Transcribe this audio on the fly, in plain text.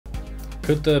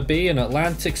Could there be an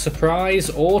Atlantic surprise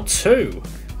or two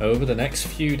over the next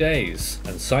few days?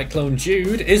 And Cyclone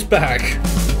Jude is back.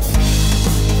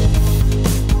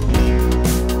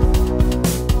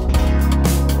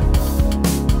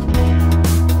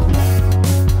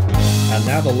 And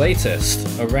now the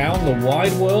latest around the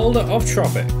wide world of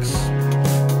tropics.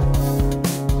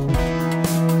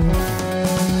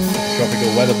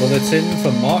 Tropical Weather Bulletin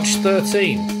for March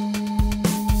 13.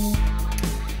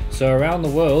 So around the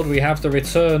world we have the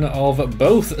return of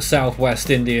both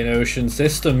Southwest Indian Ocean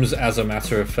systems, as a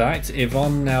matter of fact.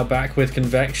 Yvonne now back with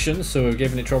convection, so we're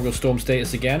giving it tropical storm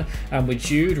status again. And with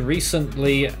Jude,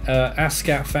 recently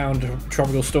ASCAT found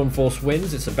tropical storm force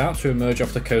winds. It's about to emerge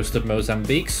off the coast of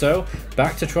Mozambique, so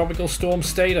back to tropical storm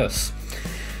status.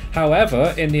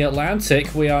 However, in the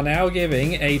Atlantic, we are now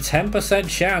giving a 10%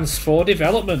 chance for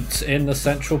development in the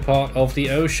central part of the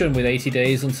ocean, with 80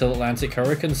 days until Atlantic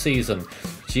hurricane season.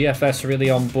 GFS really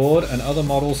on board, and other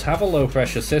models have a low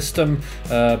pressure system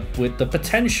with the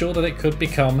potential that it could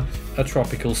become a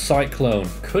tropical cyclone.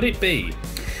 Could it be?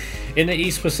 In the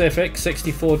East Pacific,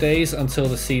 64 days until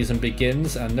the season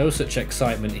begins, and no such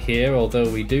excitement here, although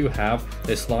we do have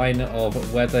this line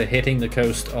of weather hitting the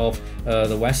coast of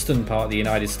the western part of the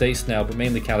United States now, but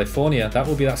mainly California. That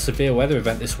will be that severe weather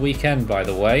event this weekend, by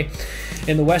the way.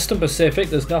 In the Western Pacific,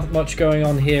 there's not much going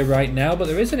on here right now, but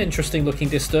there is an interesting looking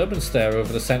disturbance there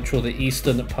over the central, the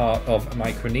eastern part of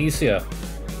Micronesia.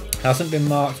 Hasn't been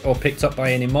marked or picked up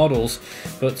by any models,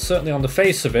 but certainly on the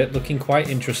face of it, looking quite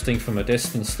interesting from a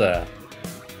distance there.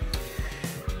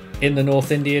 In the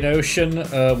North Indian Ocean,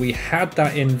 we had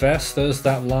that invest. There's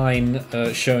that line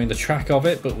showing the track of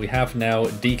it, but we have now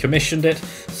decommissioned it.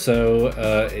 So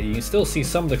you can still see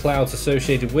some of the clouds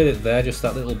associated with it there, just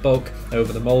that little bulk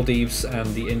over the Maldives and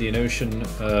the Indian Ocean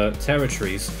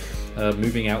territories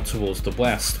moving out towards the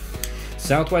west.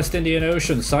 Southwest Indian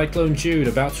Ocean, Cyclone Jude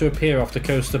about to appear off the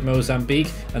coast of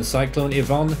Mozambique, and Cyclone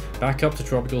Yvonne back up to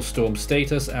tropical storm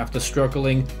status after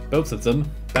struggling, both of them,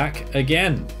 back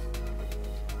again.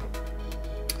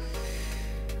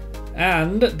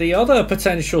 And the other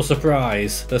potential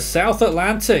surprise, the South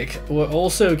Atlantic, were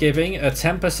also giving a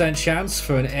 10% chance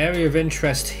for an area of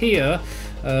interest here,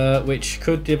 which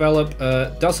could develop.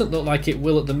 Doesn't look like it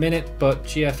will at the minute, but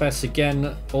GFS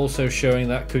again also showing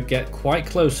that could get quite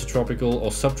close to tropical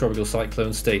or subtropical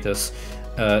cyclone status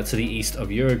to the east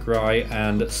of Uruguay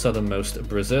and southernmost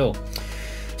Brazil.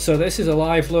 So this is a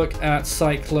live look at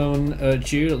Cyclone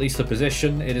Jude, at least the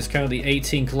position. It is currently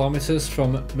 18 kilometers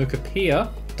from Mukapia,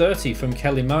 30 from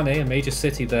Quelimane, a major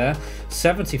city there,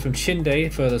 70 from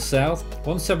Chinde further south,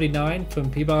 179 from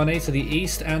Pibane to the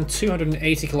east, and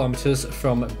 280 kilometers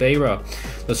from Beira.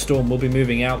 The storm will be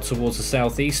moving out towards the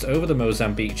southeast over the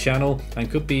Mozambique Channel and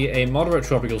could be a moderate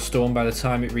tropical storm by the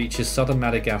time it reaches southern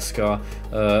Madagascar,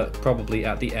 probably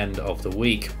at the end of the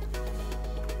week.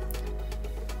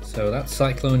 So that's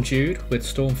Cyclone Jude, with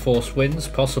storm force winds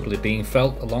possibly being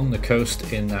felt along the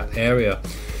coast in that area.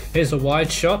 Here's a wide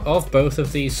shot of both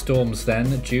of these storms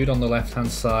then, Jude on the left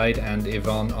hand side and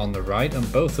Yvonne on the right,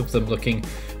 and both of them looking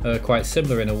quite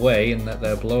similar in a way in that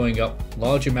they're blowing up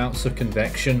large amounts of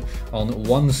convection on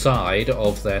one side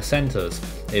of their centres.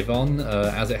 Yvonne,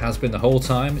 as it has been the whole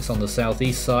time, it's on the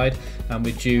southeast side, and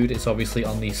with Jude it's obviously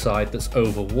on the side that's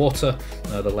over water.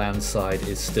 The land side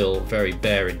is still very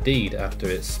bare indeed after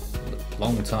its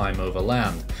long time over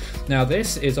land. Now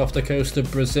this is off the coast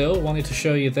of Brazil. Wanted to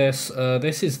show you this.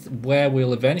 This is where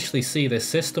we'll eventually see this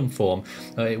system form.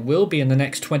 It will be in the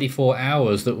next 24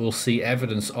 hours that we'll see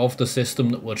evidence of the system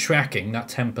that we're tracking, that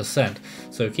 10%.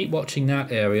 So keep watching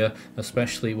that area,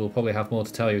 especially we'll probably have more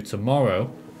to tell you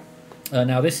tomorrow.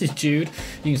 Now this is Jude.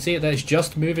 You can see it there, it's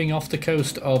just moving off the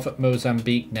coast of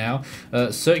Mozambique now.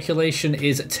 Circulation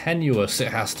is tenuous, it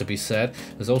has to be said.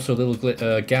 There's also a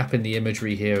little gap in the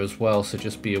imagery here as well, so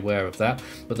just be aware of that.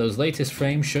 But those latest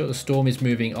frames show the storm is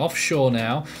moving offshore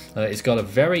now. It's got a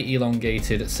very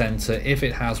elongated centre, if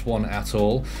it has one at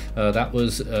all. That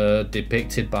was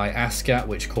depicted by ASCAT,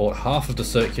 which caught half of the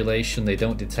circulation. They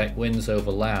don't detect winds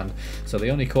over land, so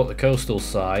they only caught the coastal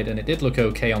side, and it did look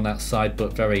okay on that side,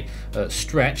 but very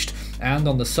stretched. And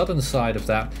on the southern side of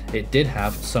that, it did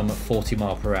have some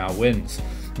 40-mile-per-hour winds.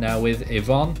 Now with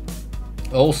Yvonne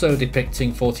also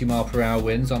depicting 40-mile-per-hour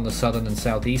winds on the southern and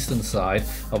southeastern side,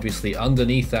 obviously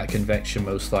underneath that convection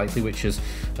most likely, which has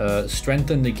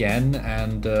strengthened again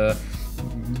and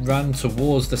ran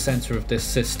towards the center of this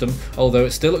system, although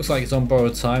it still looks like it's on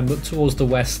borrowed time. Look towards the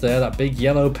west there, that big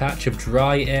yellow patch of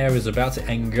dry air is about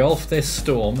to engulf this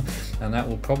storm, and that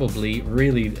will probably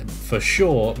really for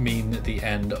sure mean the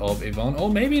end of Yvonne, or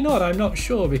maybe not, I'm not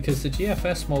sure, because the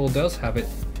GFS model does have it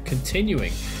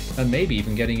continuing and maybe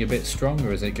even getting a bit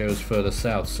stronger as it goes further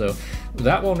south. So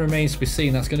that one remains to be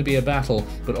seen. That's going to be a battle,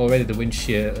 but already the wind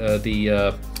shear,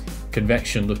 the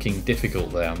convection looking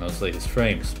difficult there on those latest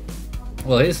frames.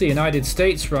 Well, here's the United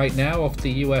States right now off the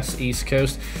US East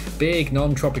Coast. Big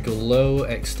non-tropical low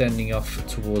extending off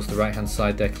towards the right hand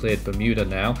side there, cleared Bermuda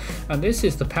now. And this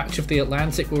is the patch of the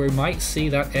Atlantic where we might see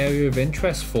that area of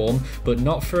interest form, but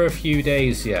not for a few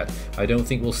days yet. I don't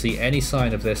think we'll see any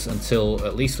sign of this until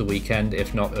at least the weekend,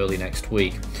 if not early next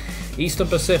week. Eastern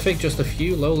Pacific, just a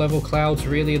few low-level clouds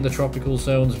really in the tropical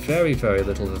zones, very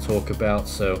little to talk about,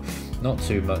 so not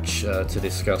too much to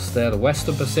discuss there. The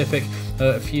Western Pacific,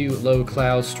 a few low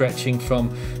clouds stretching from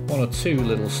one or two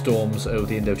little storms over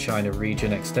the Indochina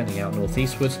region, extending out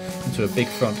northeastwards into a big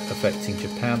front affecting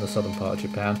Japan, the southern part of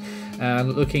Japan.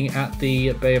 And looking at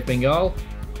the Bay of Bengal,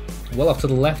 well off to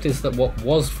the left is that what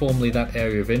was formerly that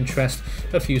area of interest,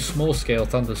 a few small-scale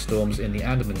thunderstorms in the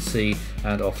Andaman Sea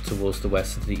and off towards the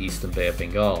west of the eastern Bay of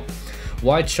Bengal.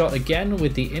 Wide shot again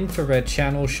with the infrared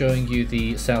channel showing you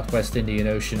the southwest Indian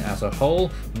Ocean as a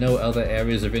whole. No other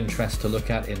areas of interest to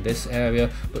look at in this area,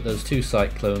 but those two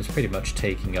cyclones pretty much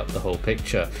taking up the whole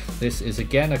picture. This is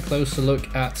again a closer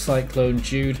look at Cyclone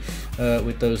Jude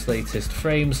with those latest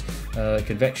frames.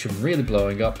 Convection really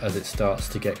blowing up as it starts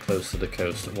to get close to the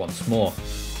coast once more.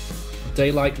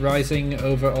 Daylight rising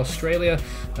over Australia,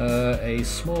 a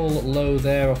small low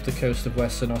there off the coast of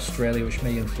Western Australia which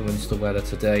may influence the weather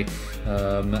today,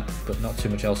 but not too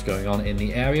much else going on in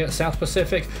the area. South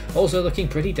Pacific also looking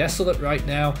pretty desolate right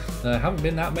now. Haven't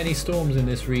been that many storms in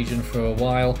this region for a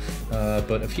while,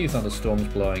 but a few thunderstorms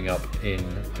blowing up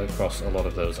across a lot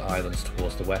of those islands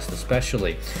towards the west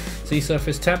especially. Sea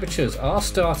surface temperatures are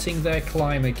starting their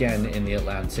climb again in the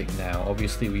Atlantic now.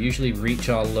 Obviously we usually reach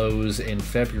our lows in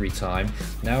February time.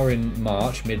 Now we're in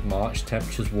March, mid-March,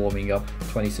 temperatures warming up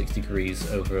 26 degrees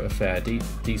over a fair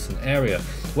decent area.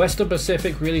 Western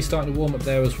Pacific really starting to warm up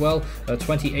there as well,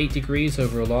 28 degrees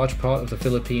over a large part of the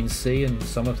Philippine Sea and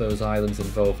some of those islands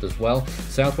involved as well.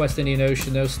 Southwest Indian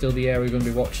Ocean though, still the area we're going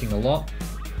to be watching a lot.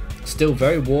 Still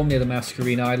very warm near the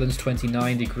Mascarene Islands,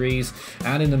 29 degrees,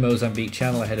 and in the Mozambique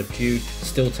Channel ahead of Jude,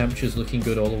 still temperatures looking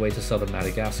good all the way to southern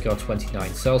Madagascar,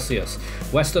 29 Celsius.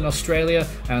 Western Australia,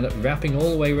 and wrapping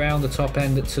all the way around the top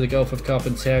end to the Gulf of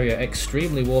Carpentaria,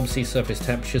 extremely warm sea surface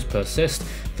temperatures persist,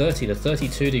 30 to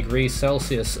 32 degrees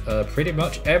Celsius pretty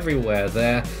much everywhere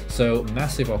there, so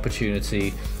massive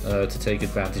opportunity to take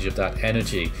advantage of that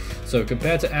energy. So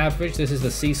compared to average, this is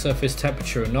the sea surface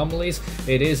temperature anomalies.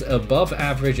 It is above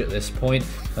average at this point,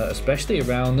 especially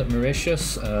around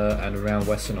Mauritius and around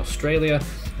Western Australia.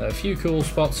 A few cool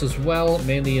spots as well,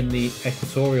 mainly in the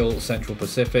equatorial Central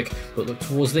Pacific, but look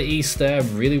towards the east there,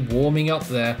 really warming up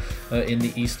there in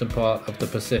the eastern part of the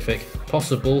Pacific.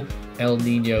 Possible El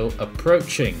Nino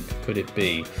approaching, could it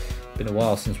be? Been a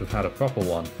while since we've had a proper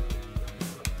one.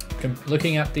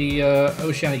 Looking at the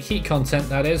oceanic heat content,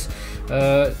 that is,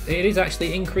 it is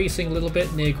actually increasing a little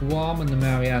bit near Guam and the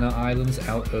Mariana Islands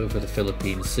out over the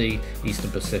Philippine Sea.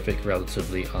 Eastern Pacific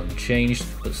relatively unchanged,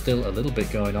 but still a little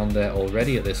bit going on there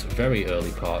already at this very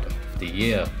early part of the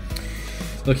year.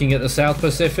 Looking at the South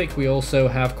Pacific, we also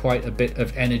have quite a bit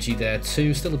of energy there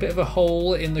too. Still a bit of a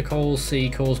hole in the Coral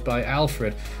Sea caused by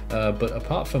Alfred, but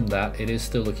apart from that, it is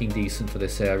still looking decent for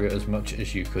this area as much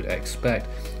as you could expect.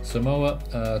 Samoa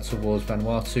towards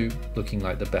Vanuatu looking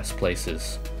like the best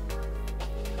places.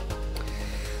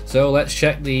 So let's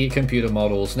check the computer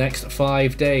models. Next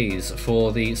 5 days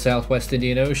for the Southwest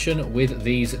Indian Ocean with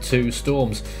these two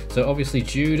storms. So obviously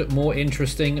Jude more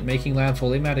interesting, making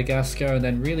landfall in Madagascar and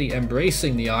then really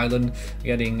embracing the island,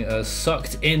 getting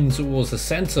sucked in towards the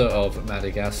center of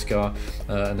Madagascar,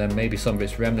 and then maybe some of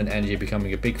its remnant energy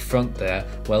becoming a big front there,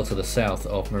 well to the south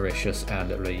of Mauritius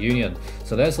and Reunion.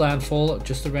 So there's landfall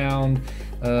just around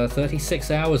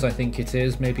 36 hours I think it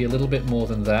is, maybe a little bit more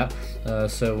than that.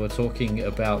 So we're talking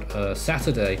about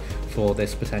Saturday for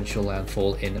this potential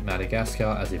landfall in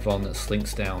Madagascar as Yvonne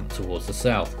slinks down towards the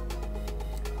south.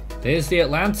 Here's the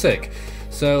Atlantic.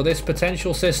 So this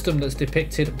potential system that's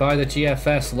depicted by the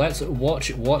GFS, let's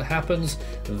watch what happens.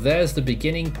 There's the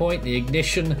beginning point, the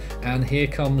ignition, and here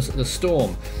comes the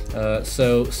storm.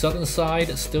 So southern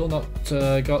side still not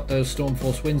got those storm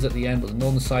force winds at the end, but the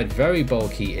northern side very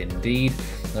bulky indeed.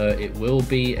 It will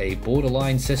be a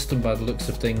borderline system by the looks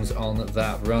of things on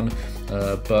that run,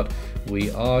 but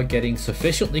we are getting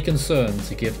sufficiently concerned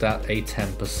to give that a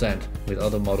 10%, with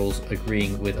other models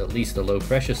agreeing with at least a low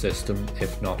pressure system,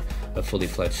 if not a fully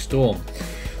fledged storm.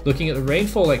 Looking at the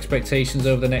rainfall expectations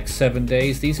over the next 7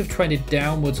 days, these have trended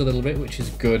downwards a little bit, which is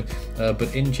good,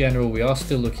 but in general we are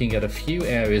still looking at a few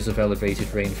areas of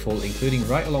elevated rainfall, including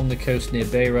right along the coast near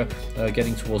Beira,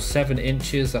 getting towards 7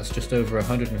 inches. That's just over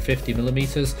 150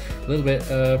 millimeters. A little bit,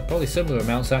 probably similar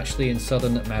amounts actually in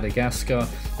southern Madagascar,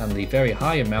 and the very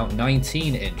high amount,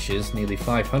 19 inches, nearly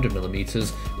 500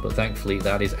 millimeters, but thankfully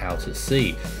that is out at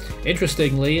sea.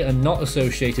 Interestingly, and not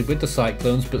associated with the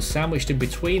cyclones, but sandwiched in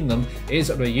between them, is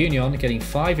Réunion, getting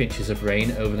 5 inches of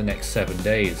rain over the next 7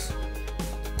 days.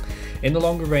 In the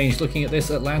longer range, looking at this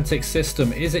Atlantic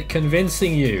system, is it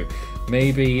convincing you?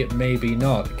 Maybe, maybe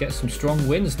not. Get some strong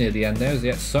winds near the end there as it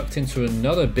gets sucked into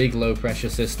another big low pressure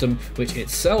system, which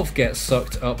itself gets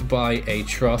sucked up by a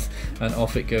trough, and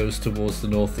off it goes towards the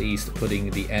northeast, putting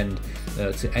the end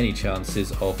to any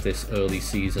chances of this early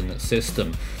season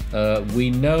system.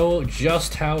 We know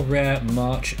just how rare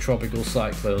March tropical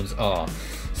cyclones are,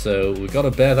 so we've got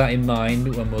to bear that in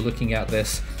mind when we're looking at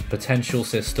this potential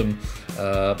system.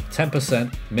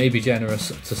 10% may be generous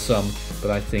to some, but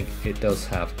I think it does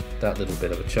have that little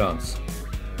bit of a chance.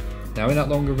 Now in that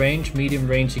longer range, medium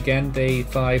range again, day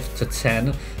 5 to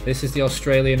 10, this is the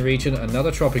Australian region,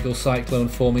 another tropical cyclone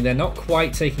forming. They're not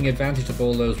quite taking advantage of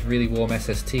all those really warm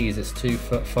SSTs, it's too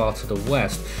far to the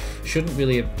west. Shouldn't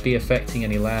really be affecting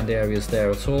any land areas there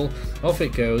at all. Off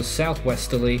it goes,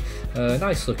 southwesterly,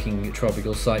 nice looking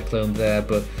tropical cyclone there,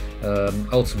 but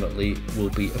ultimately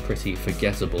will be a pretty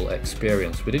forgettable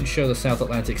experience. We didn't show the South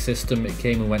Atlantic system, it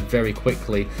came and went very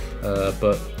quickly,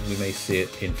 but we may see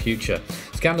it in future.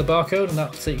 Scan the barcode and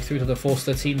that'll take you through to the Force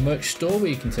 13 merch store, where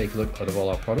you can take a look at all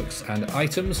our products and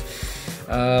items.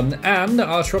 And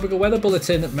our Tropical Weather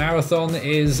Bulletin Marathon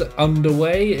is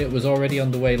underway. It was already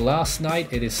underway last night.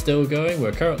 It is still going.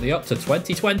 We're currently up to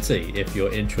 2020 if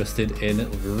you're interested in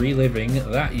reliving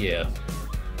that year.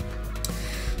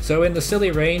 So in the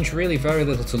Scilly range, really very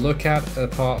little to look at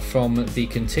apart from the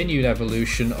continued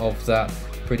evolution of that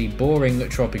pretty boring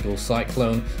tropical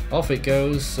cyclone. Off it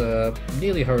goes,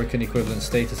 nearly hurricane equivalent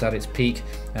status at its peak,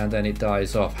 and then it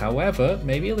dies off. However,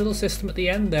 maybe a little system at the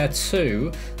end there too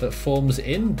that forms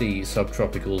in the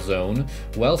subtropical zone,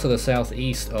 well to the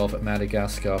southeast of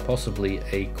Madagascar, possibly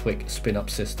a quick spin-up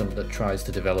system that tries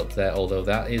to develop there, although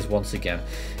that is once again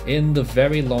in the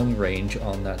very long range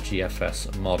on that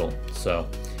GFS model. So,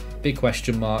 big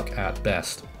question mark at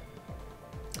best.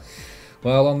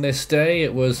 Well, on this day,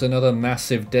 it was another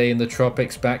massive day in the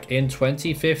tropics back in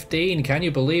 2015. Can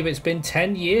you believe it's been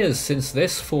 10 years since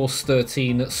this Force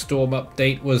 13 storm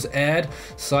update was aired?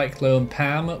 Cyclone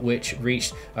Pam, which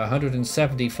reached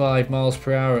 175 miles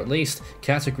per hour at least,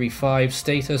 Category 5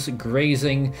 status,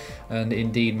 grazing, and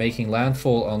indeed making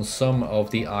landfall on some of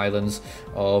the islands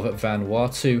of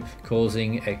Vanuatu,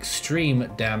 causing extreme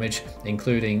damage,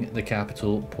 including the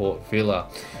capital, Port Vila.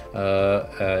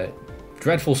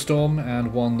 Dreadful storm,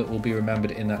 and one that will be remembered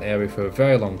in that area for a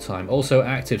very long time. Also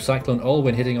active, Cyclone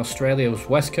Olwyn hitting Australia's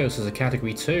west coast as a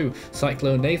Category 2.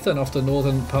 Cyclone Nathan off the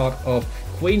northern part of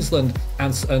Queensland,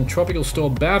 and Tropical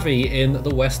Storm Bavy in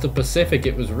the western Pacific.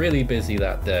 It was really busy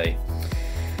that day.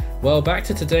 Well, back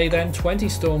to today then. 20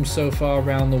 storms so far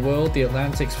around the world. The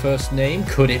Atlantic's first name,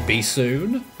 could it be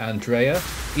soon? Andrea.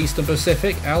 Eastern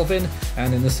Pacific, Alvin.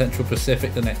 And in the Central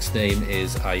Pacific, the next name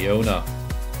is Iona.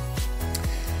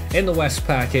 In the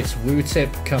Westpac, it's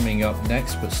Wu-Tip coming up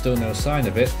next, but still no sign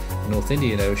of it. North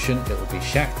Indian Ocean, it will be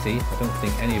Shakti. I don't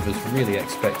think any of us really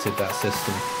expected that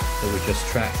system that we just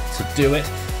tracked to do it,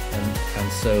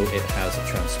 and so it has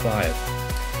transpired.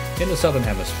 In the Southern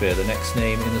Hemisphere, the next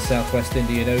name in the Southwest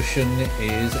Indian Ocean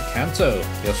is Kanto.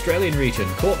 The Australian region,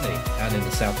 Courtney, and in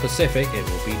the South Pacific, it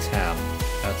will be Tam.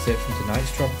 That's it from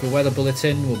tonight's Tropical Weather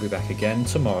Bulletin. We'll be back again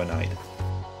tomorrow night.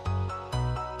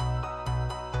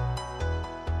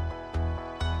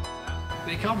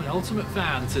 Become an Ultimate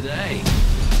fan today.